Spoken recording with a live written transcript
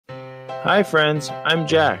Hi friends, I'm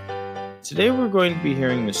Jack. Today we're going to be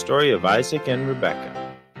hearing the story of Isaac and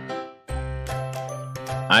Rebekah.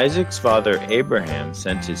 Isaac's father Abraham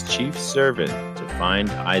sent his chief servant to find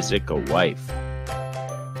Isaac a wife.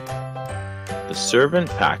 The servant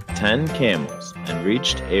packed 10 camels and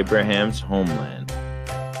reached Abraham's homeland.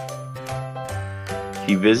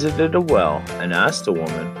 He visited a well and asked a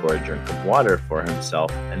woman for a drink of water for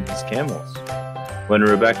himself and his camels. When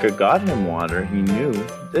Rebekah got him water, he knew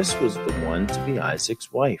this was the one to be Isaac's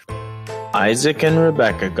wife. Isaac and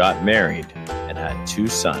Rebekah got married and had 2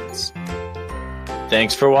 sons.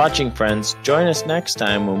 Thanks for watching, friends. Join us next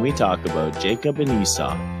time when we talk about Jacob and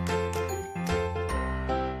Esau.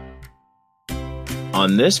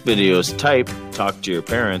 On this video's type, talk to your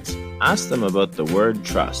parents, ask them about the word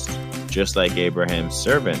trust, just like Abraham's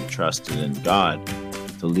servant trusted in God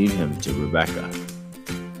to lead him to Rebekah.